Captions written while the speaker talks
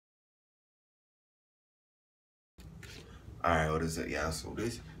Alright, what is it? Yeah, so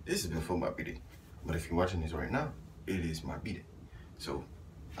this is before my birthday. But if you're watching this right now, it is my birthday. So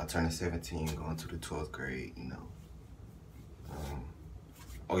I turned 17, going to the 12th grade, you know.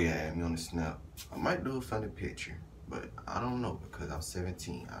 Oh yeah, add me on the snap. I might do a funny picture, but I don't know because I'm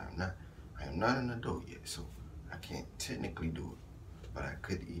 17. I am not an adult yet, so I can't technically do it, but I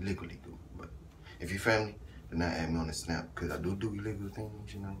could illegally do it. But if you're family, do not add me on the snap because I do illegal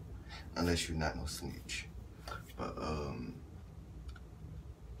things, you know, unless you're not no snitch. But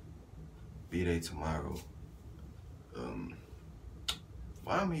B-Day tomorrow.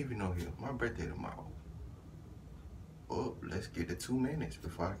 Why am I even on here? My birthday tomorrow. Oh, let's get to 2 minutes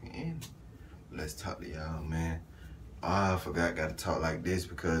before I can end. Let's talk to y'all, man. I forgot, gotta talk like this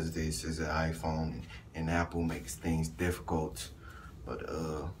because this is an iPhone and Apple makes things difficult. But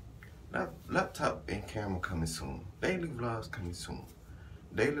laptop and camera coming soon. Daily vlogs coming soon.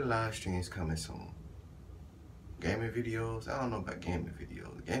 Daily live streams coming soon. Gaming videos, I don't know about gaming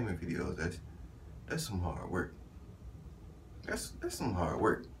videos. Gaming videos, that's some hard work. That's some hard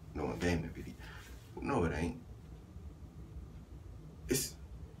work doing gaming video. No, it ain't.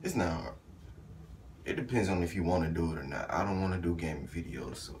 It's not hard. It depends on if you want to do it or not. I don't want to do gaming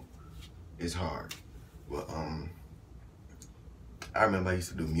videos, so it's hard. But I remember I used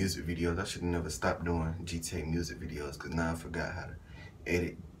to do music videos. I should have never stopped doing GTA music videos because now I forgot how to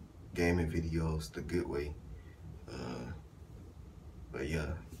edit gaming videos the good way. But yeah,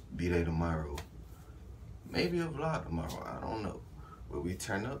 B-Day tomorrow. Maybe a vlog tomorrow, I don't know. Will we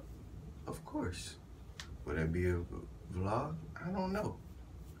turn up? Of course. Will there be a vlog? I don't know.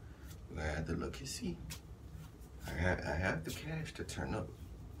 I have to look and see. I have the cash to turn up.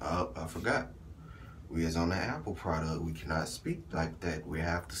 I forgot. We is on the Apple product. We cannot speak like that. We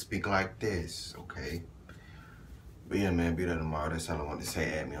have to speak like this, okay? But yeah, man, be there tomorrow. That's all I want to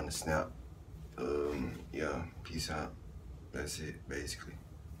say. Add me on the snap. Yeah, peace out. That's it, basically.